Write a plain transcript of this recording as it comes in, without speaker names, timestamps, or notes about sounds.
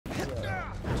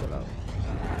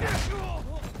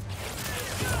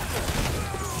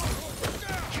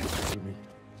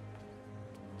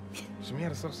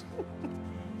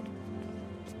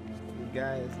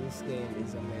Guys, this game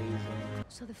is amazing.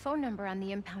 So the phone number on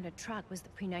the impounded truck was the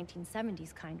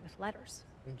pre-1970s kind with letters.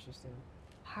 Interesting.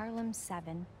 Harlem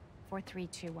 7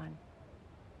 4321.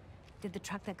 Did the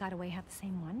truck that got away have the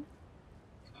same one?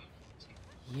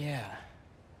 Yeah.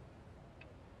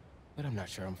 But I'm not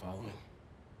sure I'm following.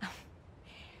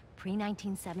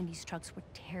 Pre-1970s trucks were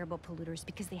terrible polluters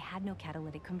because they had no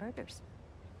catalytic converters.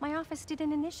 My office did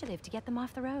an initiative to get them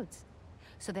off the roads.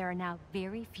 So there are now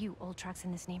very few old trucks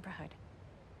in this neighborhood.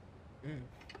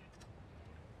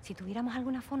 Si tuviéramos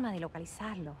alguna forma de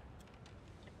localizarlo.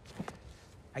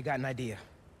 I got an idea.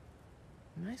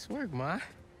 Nice work, Ma.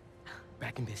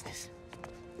 Back in business.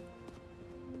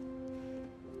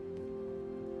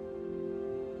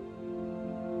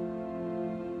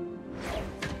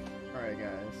 Alright,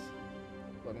 guys.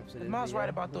 Welcome to the Ma's right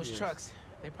about those trucks.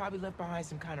 They probably left behind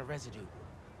some kind of residue.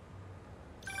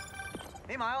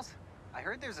 Hey, Miles. I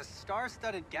heard there's a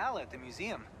star-studded gala at the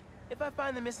museum. If I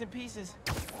find the missing pieces,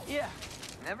 yeah.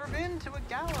 Never been to a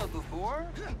gala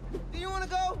before? Do you want to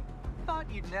go?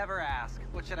 Thought you'd never ask.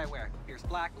 What should I wear? Pierce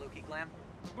black, low-key glam?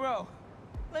 Bro,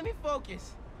 let me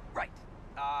focus. Right.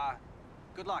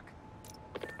 Good luck.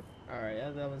 Alright,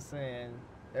 as I was saying,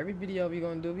 every video we're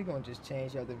gonna do, we're gonna just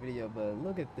change up the video, but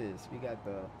look at this. We got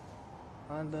the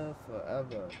Honda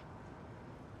Forever.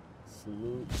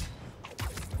 Salute.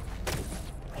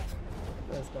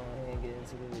 Let's go ahead and get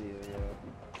into the video, yo.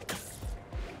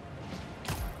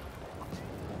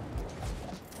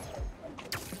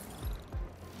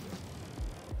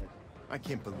 I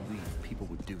can't believe people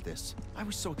would do this. I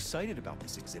was so excited about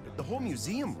this exhibit. The whole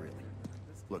museum, really.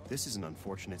 Look, this is an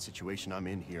unfortunate situation I'm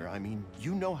in here. I mean,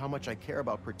 you know how much I care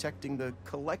about protecting the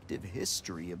collective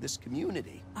history of this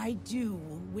community. I do,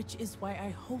 which is why I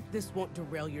hope this won't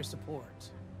derail your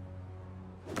support.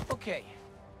 Okay,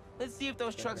 let's see if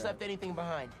those trucks left anything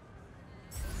behind.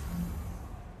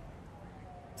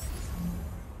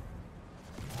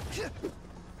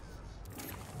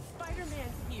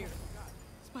 Spider-Man's here.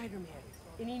 Spider-Man,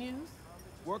 any news?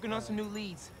 Working on some new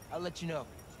leads. I'll let you know.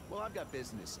 Well, I've got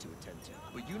business to attend to,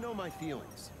 but you know my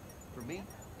feelings. For me,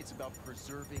 it's about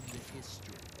preserving the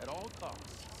history at all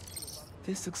costs.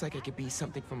 This looks like it could be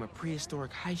something from a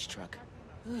prehistoric heist truck.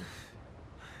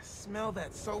 Smell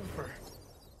that sulfur.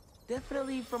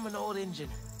 Definitely from an old engine.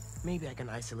 Maybe I can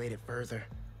isolate it further.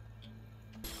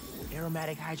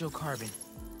 Aromatic hydrocarbon.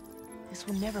 This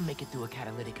will never make it through a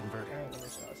catalytic converter. I ain't gonna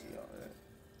see all that.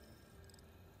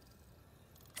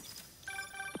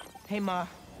 Hey, Ma.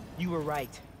 You were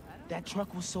right. That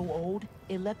truck was so old,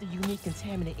 it left a unique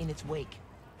contaminant in its wake.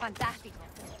 Fantastico.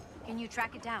 Can you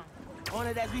track it down? On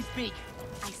it as we speak.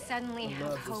 I suddenly have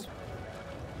love hope. this.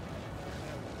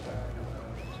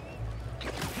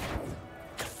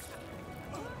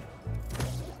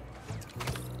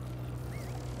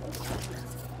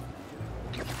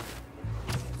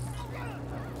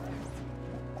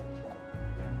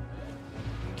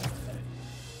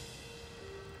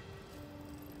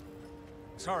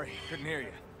 Sorry, couldn't hear you.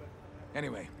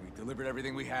 Anyway, we delivered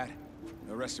everything we had.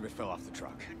 The rest of it fell off the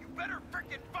truck. Then you better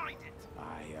frickin' find it!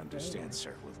 I understand,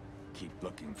 sir. We'll keep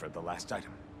looking for the last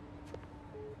item.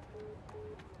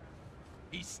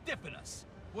 He's stiffing us.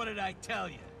 What did I tell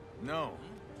you? No.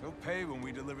 He'll pay when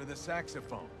we deliver the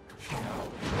saxophone.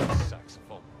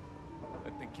 Saxophone. I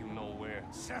think you know where.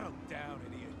 Settle down,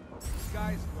 idiot. This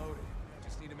guy's loaded.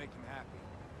 Just need to make him happy.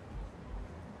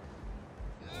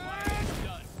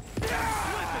 Done.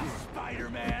 Listen,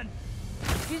 Spider-Man!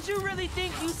 Did you really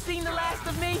think you've seen the last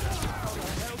of me? How the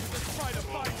hell did the spider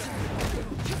find us?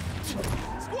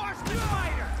 Squash the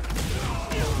spider!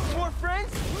 More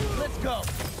friends? Let's go.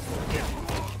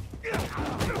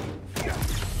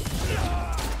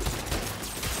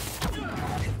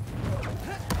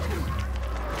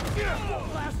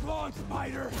 Won't last long,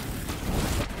 spider!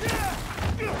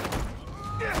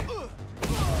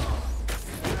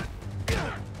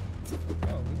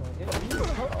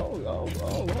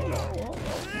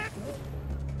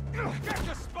 Get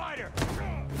the spider!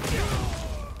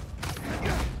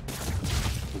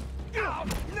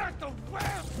 Not the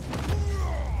web!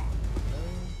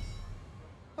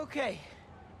 Okay.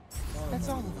 That's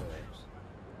all of them.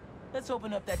 Let's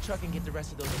open up that truck and get the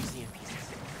rest of those museum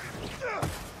pieces.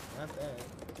 Not that.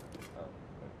 Oh,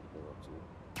 go up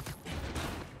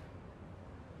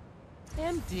to.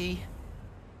 Empty.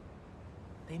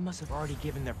 They must have already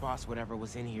given their boss whatever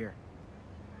was in here.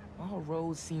 All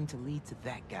roads seem to lead to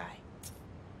that guy.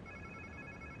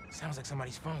 Sounds like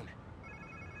somebody's phone.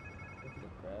 Look at the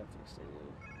graphics, dude.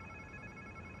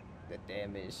 The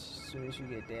damage. As soon as you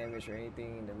get damage or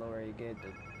anything, the lower you get,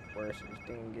 the worse this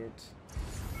thing gets.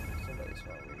 Somebody place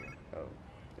while we're here. Oh,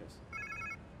 this.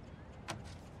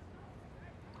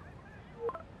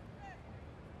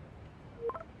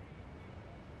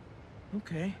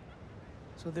 Okay.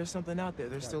 So there's something out there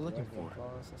they're still looking for.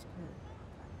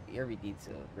 Every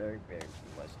detail, very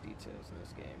much details in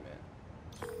this game, man.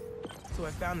 So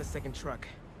I found the second truck,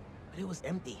 but it was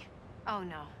empty. Oh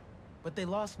no. But they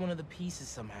lost one of the pieces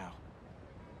somehow.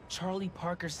 Charlie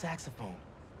Parker's saxophone.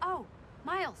 Oh,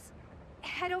 Miles.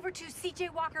 Head over to C.J.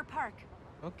 Walker Park.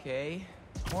 Okay.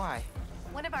 Why?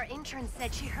 One of our interns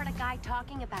said she heard a guy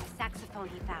talking about a saxophone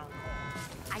he found.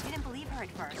 I didn't believe her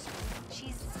at first.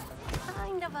 She's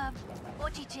kind of a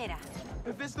bochichera.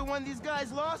 If it's the one these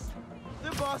guys lost,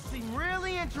 their boss seemed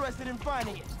really interested in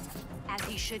finding it. As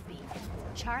he should be.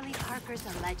 Charlie Parker's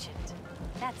a legend.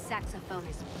 That saxophone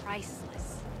is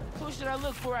priceless. Who should I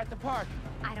look for at the park?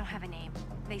 I don't have a name.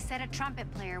 They said a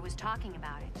trumpet player was talking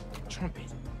about it.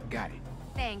 Trumpet. Got it.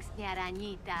 Thanks,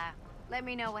 Ñarañita. Let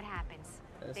me know what happens.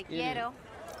 Let's Te get it. quiero.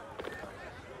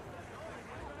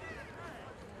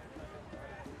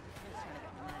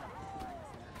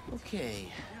 Okay.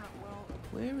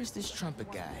 Where is this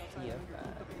trumpet guy? Yeah.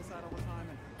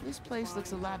 This place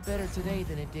looks a lot better today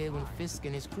than it did when Fisk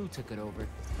and his crew took it over.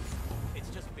 It's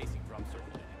just basic drum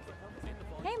circle.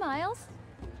 Hey, Miles.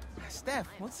 Steph,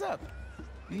 what's up?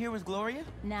 You here with Gloria?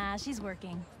 Nah, she's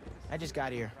working. I just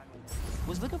got here.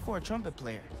 Was looking for a trumpet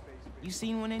player. You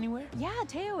seen one anywhere? Yeah,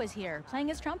 Teo is here, playing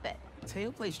his trumpet.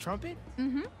 Teo plays trumpet?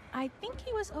 Mm-hmm. I think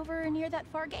he was over near that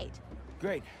far gate.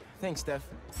 Great. Thanks, Steph.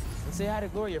 And say hi to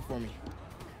Gloria for me.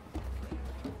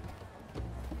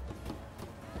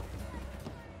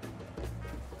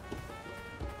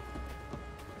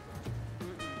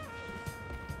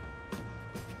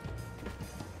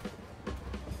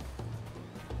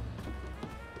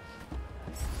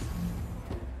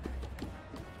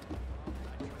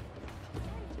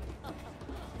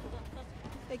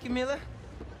 Hey, Camila.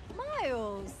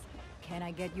 Miles, can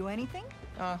I get you anything?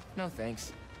 No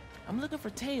thanks. I'm looking for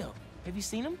Teo. Have you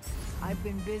seen him? I've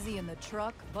been busy in the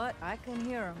truck, but I can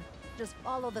hear him. Just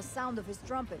follow the sound of his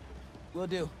trumpet. Will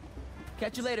do.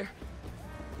 Catch you later.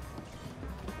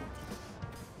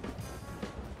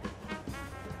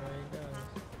 There he goes.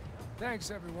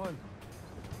 Thanks, everyone.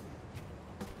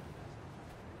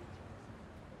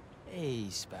 Hey,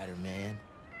 Spider-Man.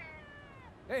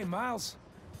 Hey, Miles.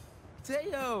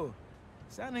 Teo!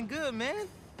 Sounding good, man.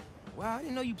 Wow, I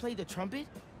didn't know you played the trumpet.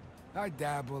 I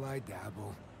dabble.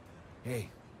 Hey,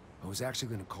 I was actually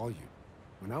gonna call you.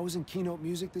 When I was in Keynote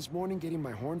Music this morning getting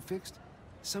my horn fixed,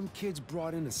 some kids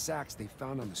brought in a sax they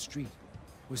found on the street.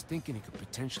 Was thinking it could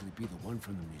potentially be the one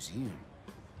from the museum.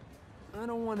 I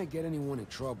don't want to get anyone in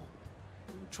trouble.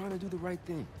 I'm trying to do the right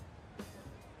thing.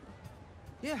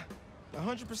 Yeah,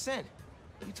 100%.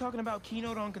 You talking about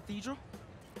Keynote on Cathedral?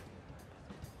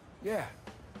 Yeah,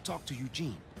 talk to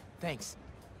Eugene. Thanks.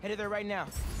 Headed there right now.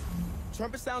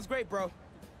 Trumpet sounds great, bro.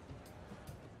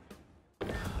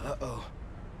 Uh-oh.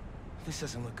 This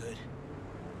doesn't look good.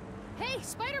 Hey,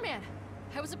 Spider-Man!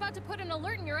 I was about to put an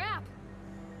alert in your app.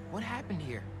 What happened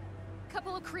here?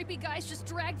 Couple of creepy guys just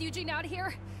dragged Eugene out of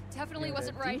here. Definitely Yeah,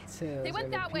 wasn't the right. details They went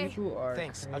and the that way. people are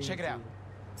Thanks, I'll check it out.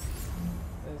 crazy.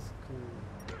 That's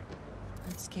cool.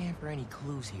 Let's scan for any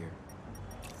clues here.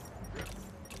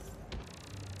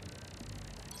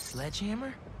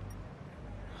 Sledgehammer?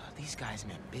 Oh, these guys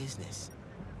meant business.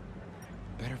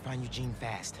 Better find Eugene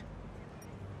fast.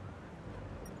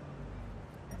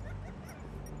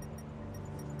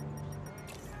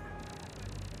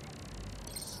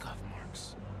 Scuff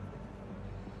marks.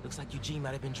 Looks like Eugene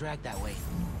might have been dragged that way.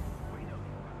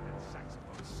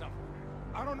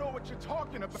 I don't know what you're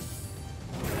talking about.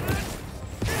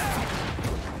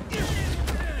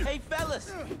 Hey,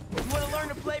 fellas! You want to learn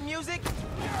to play music?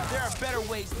 There are better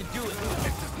ways to do it.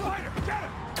 It's the spider! Get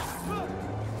him!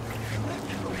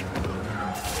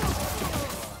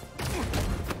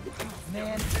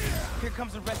 Man, here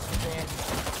comes the rest of the band.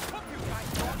 Hope you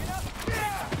guys long enough!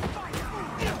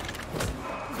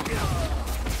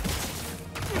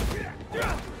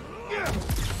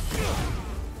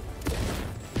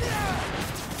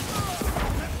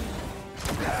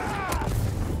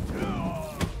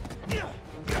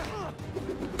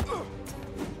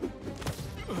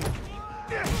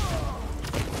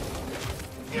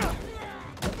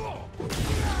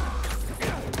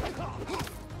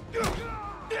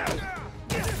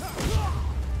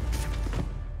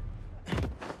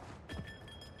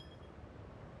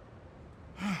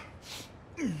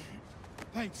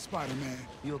 Thanks, Spider-Man.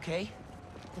 You okay?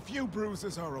 A few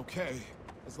bruises are okay,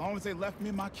 as long as they left me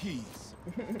my keys.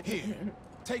 Here,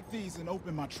 take these and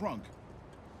open my trunk.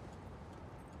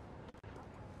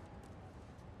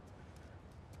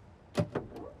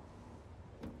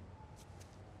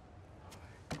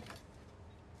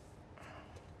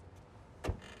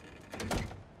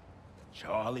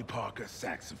 Charlie Parker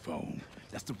saxophone.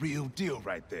 That's the real deal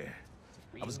right there.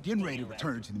 I was getting ready to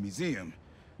return it to the museum,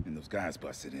 and those guys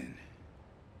busted in.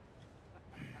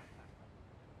 Yeah,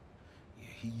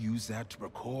 he used that to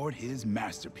record his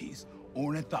masterpiece,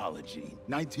 Ornithology,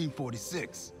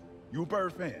 1946. You a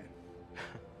Bird fan?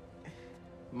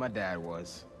 My dad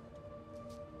was.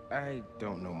 I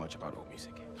don't know much about old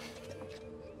music.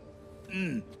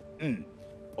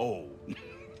 Oh.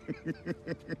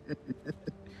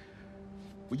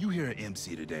 When you hear an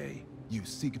MC today, use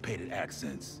syncopated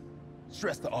accents,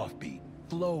 stress the offbeat,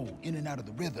 flow in and out of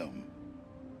the rhythm.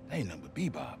 That ain't nothing but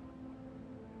bebop.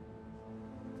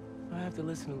 I have to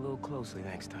listen a little closely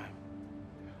next time.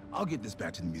 I'll get this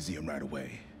back to the museum right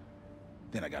away.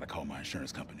 Then I gotta call my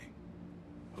insurance company.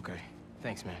 Okay,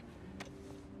 thanks, man.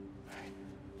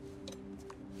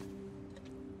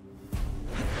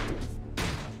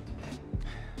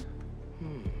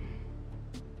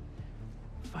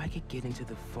 If I could get into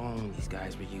the phone these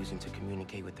guys were using to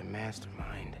communicate with the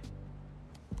mastermind.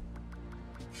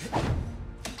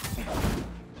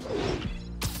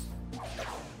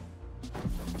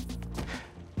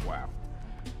 Wow.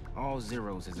 All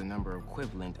zeros is a number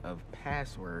equivalent of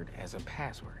password as a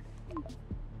password.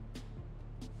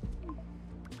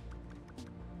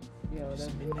 Yo, the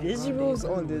visuals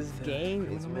on this game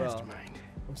is rough.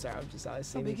 I'm sorry, I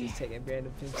see me just taking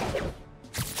random pictures.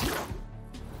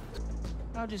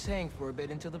 I'll just hang for a bit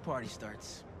until the party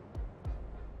starts.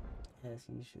 As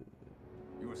you should.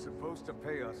 You were supposed to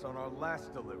pay us on our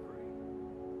last delivery.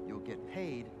 You'll get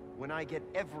paid when I get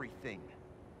everything.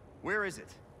 Where is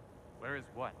it? Where is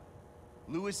what?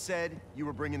 Louis said you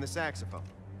were bringing the saxophone.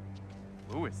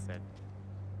 Louis said?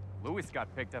 Louis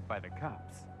got picked up by the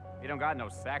cops. He don't got no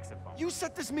saxophone. You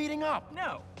set this meeting up!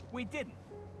 No, we didn't.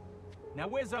 Now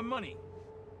where's our money?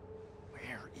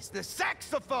 Where is the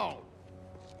saxophone?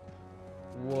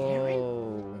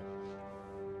 Whoa.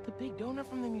 The big donor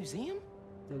from the museum?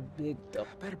 The big donor.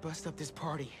 I better bust up this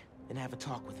party and have a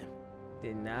talk with him.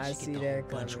 Did not see get the that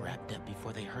whole bunch coming. wrapped up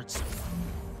before they hurt someone.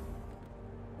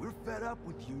 We're fed up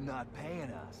with you not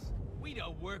paying us. We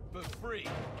don't work for free.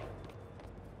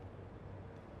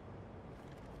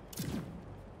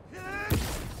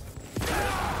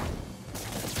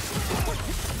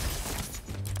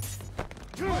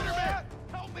 Spider-Man!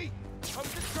 Help me! I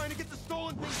was just trying to get the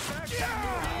stolen things back from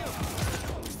the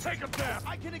museum. Take him down!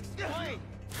 I can explain!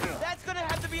 That's gonna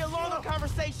have to be a longer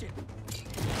conversation.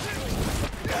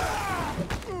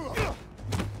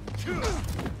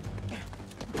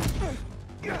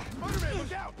 Spider-Man,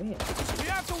 look out! We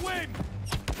have to win!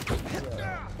 Chill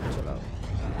out.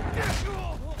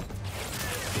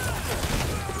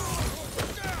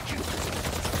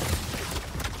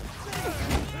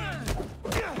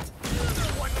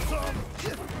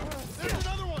 There's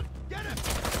another one! Get him!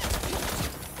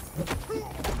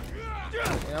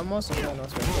 And I'm also playing on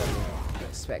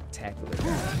spectacular.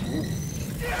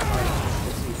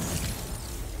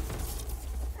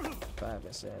 5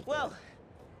 and 7. Well,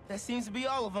 that seems to be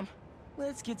all of them.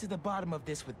 Let's get to the bottom of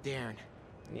this with Darren.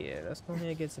 Yeah, let's go ahead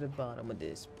and get to the bottom of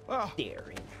this. Oh,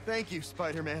 Darren. Thank you,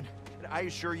 Spider-Man. And I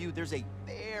assure you, there's a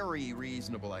very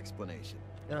reasonable explanation.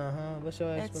 What's your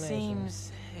That explanation?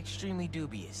 seems extremely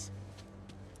dubious.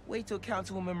 Wait till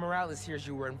Councilwoman Morales hears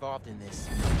you were involved in this.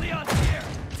 Leon's here!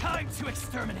 Time to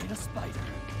exterminate a spider.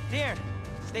 Darren,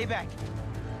 stay back.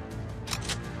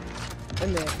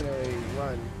 And definitely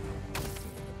run.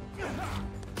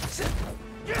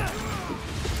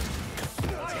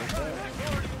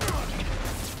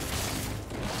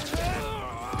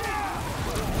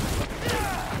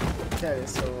 That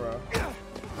is so rough.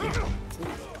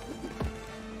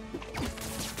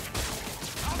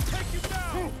 I'll take you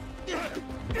down!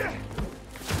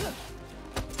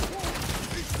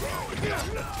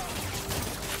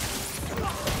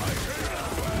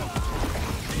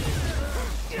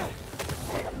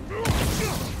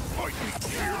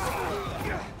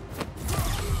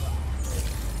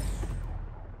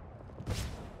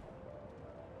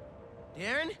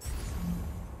 Darren?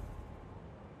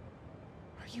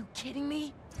 Are you kidding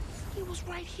me? He was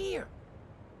right here.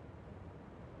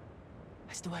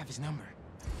 I still have his number.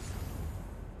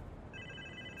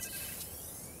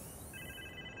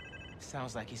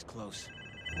 Sounds like he's close.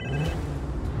 Nah,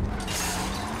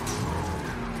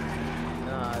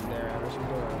 Darren, what you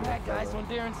doing? That guy's on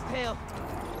Darren's tail.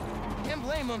 Can't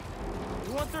blame him.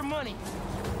 They want their money.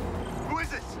 Who is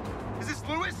this? Is this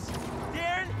Louis?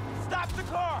 Darren, stop the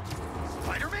car!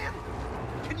 Spider-Man?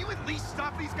 Can you at least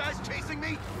stop these guys chasing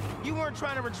me? You weren't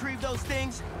trying to retrieve those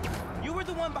things. You were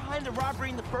the one behind the robbery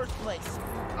in the first place.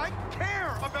 I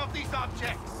care about these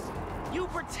objects. You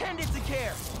pretended to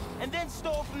care, and then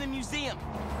stole from the museum.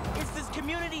 It's this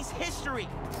community's history.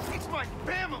 It's my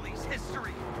family's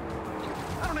history.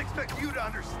 I don't expect you to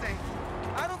understand.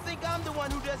 I don't think I'm the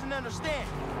one who doesn't understand.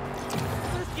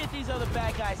 Let's get these other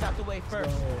bad guys out the way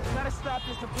first. Gotta stop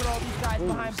this to put all these guys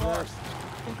behind bars,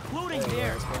 including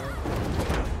theirs.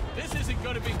 This isn't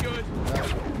gonna be good.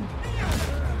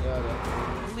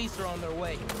 Police are on their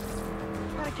way.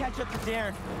 Gotta catch up to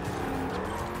Darren.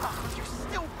 You're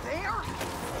still there?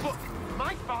 Look,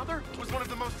 my father was one of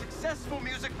the most successful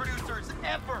music producers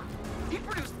ever. He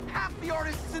produced half the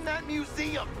artists in that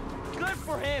museum. Good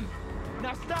for him.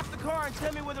 Now stop the car and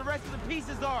tell me where the rest of the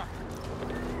pieces are.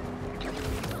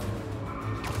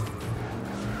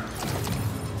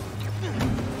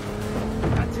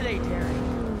 Not today, Darren.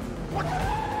 What?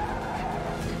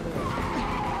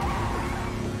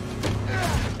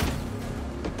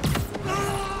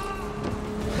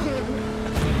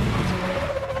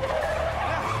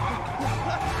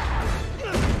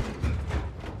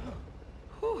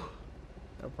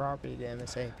 No property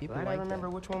damage. Hey, people Glad like I remember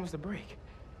that. which one was the brake.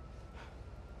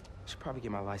 Should probably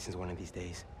get my license one of these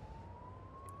days.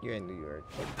 You're in New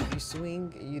York. You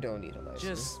swing, you don't need a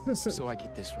license. Just so I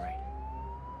get this right.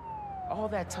 All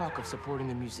that talk of supporting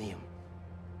the museum,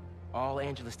 all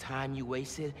Angela's time you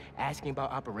wasted asking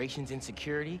about operations and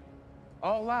security,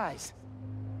 all lies.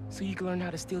 So you can learn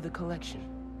how to steal the collection.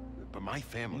 But my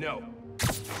family... No.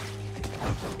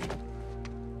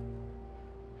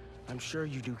 I'm sure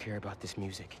you do care about this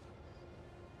music.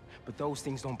 But those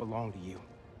things don't belong to you.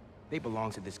 They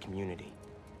belong to this community.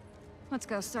 Let's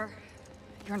go, sir.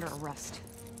 You're under arrest.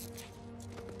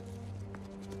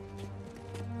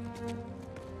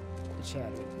 The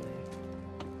Chadwick man.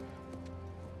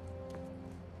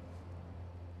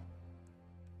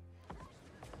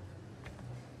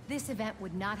 This event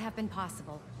would not have been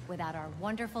possible without our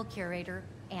wonderful curator,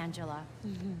 Angela,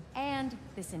 and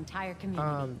this entire community.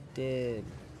 I'm dead.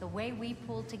 The way we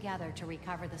pulled together to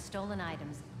recover the stolen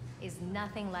items is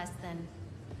nothing less than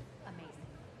amazing.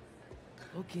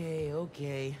 Okay.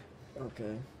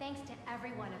 Okay. Thanks to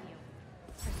every one of you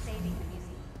for saving the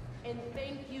museum. And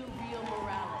thank you, Rio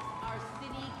Morales, our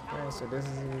city council. Alright, so this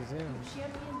is a museum. Who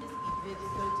championed this event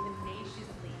so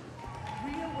tenaciously.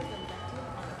 Rio was elected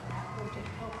on a platform to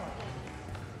help our city.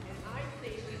 And I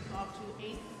say she's off to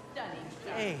a stunning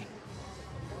start. Hey,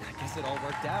 I guess it all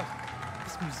worked out.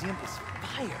 This museum is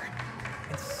fire.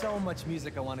 And so much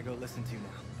music I want to go listen to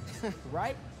now.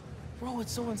 Right? Bro,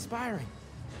 it's so inspiring.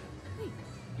 Hey,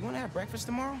 you want to have breakfast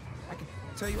tomorrow? I can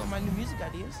tell you all my new music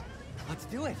ideas. Let's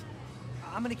do it.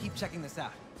 I'm gonna keep checking this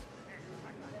out.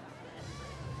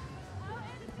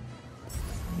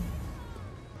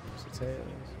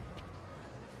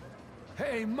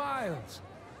 Hey, Miles!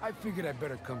 I figured I'd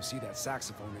better come see that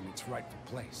saxophone in its rightful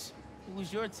place. It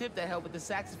was your tip that helped with the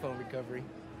saxophone recovery.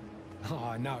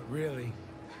 Oh, not really.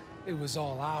 It was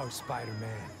all ours,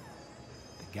 Spider-Man.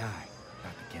 The guy,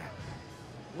 not the cat.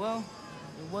 Well,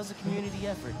 it was a community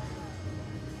effort.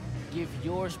 Give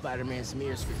your Spider-Man some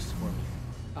ear scratches for me.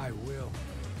 I will.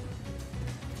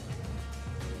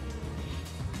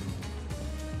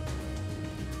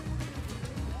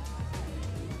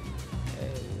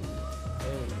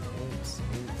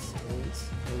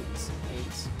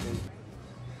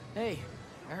 Hey,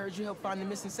 I heard you helped find the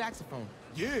missing saxophone.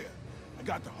 Yeah, I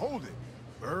got to hold it.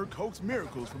 Bird coaxed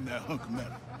miracles from that hunk of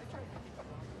metal.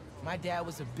 My dad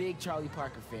was a big Charlie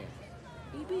Parker fan.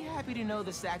 He'd be happy to know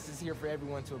the sax is here for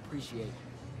everyone to appreciate.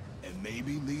 And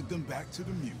maybe lead them back to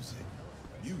the music.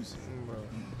 Music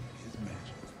is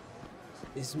magic.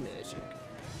 It's magic.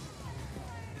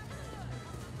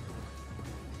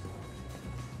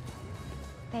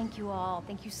 Thank you all.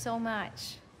 Thank you so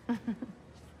much.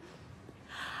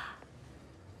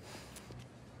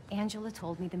 Angela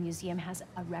told me the museum has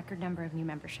a record number of new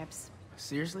memberships.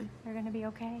 Seriously? They're gonna be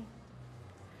okay.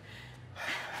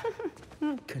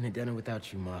 Couldn't have done it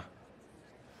without you, Ma.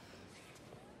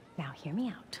 Now hear me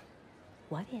out.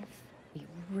 What if we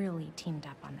really teamed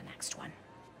up on the next one?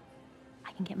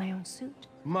 I can get my own suit.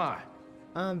 Ma.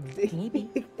 Maybe.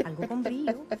 Algo con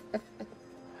brillo.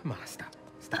 Ma, stop.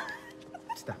 Stop.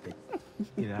 Stop it.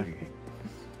 Get out of here.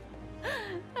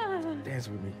 Dance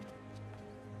with me.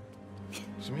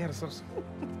 Show me how to salsa.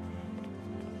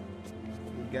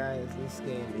 Guys, this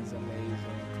game is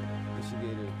amazing. You should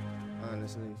get it.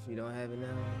 Honestly, if you don't have it now,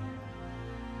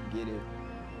 get it.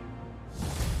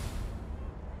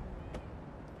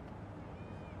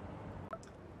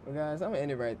 Well, guys, I'm gonna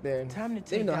end it right there. Time to Let me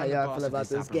take know how down the y'all boss feel of about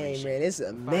this this game, operation. man. It's Find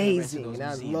the rest of amazing, those and I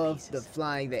museum love pieces. the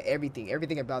flying, the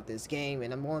everything about this game.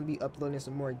 And I'm gonna be uploading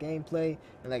some more gameplay.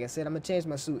 And like I said, I'm gonna change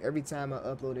my suit every time I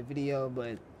upload a video.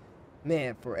 But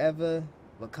Man, forever,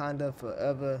 Wakanda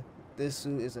forever. This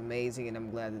suit is amazing, and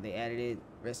I'm glad that they added it.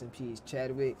 Rest in peace,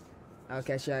 Chadwick. I'll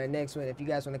catch y'all in the next one. If you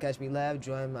guys want to catch me live,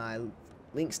 join my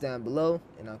links down below,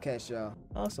 and I'll catch y'all.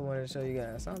 I also wanted to show you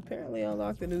guys, I apparently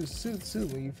unlocked a new suit too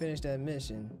when you finish that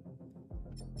mission.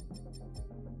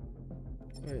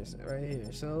 Where is it? Right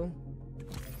here. So,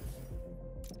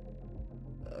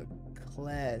 a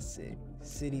classic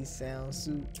city sound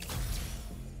suit.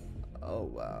 Oh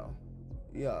wow.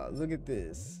 Y'all, look at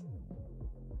this.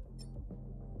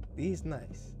 These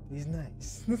nice. These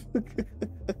nice.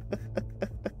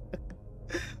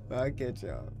 I'll catch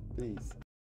y'all. Peace.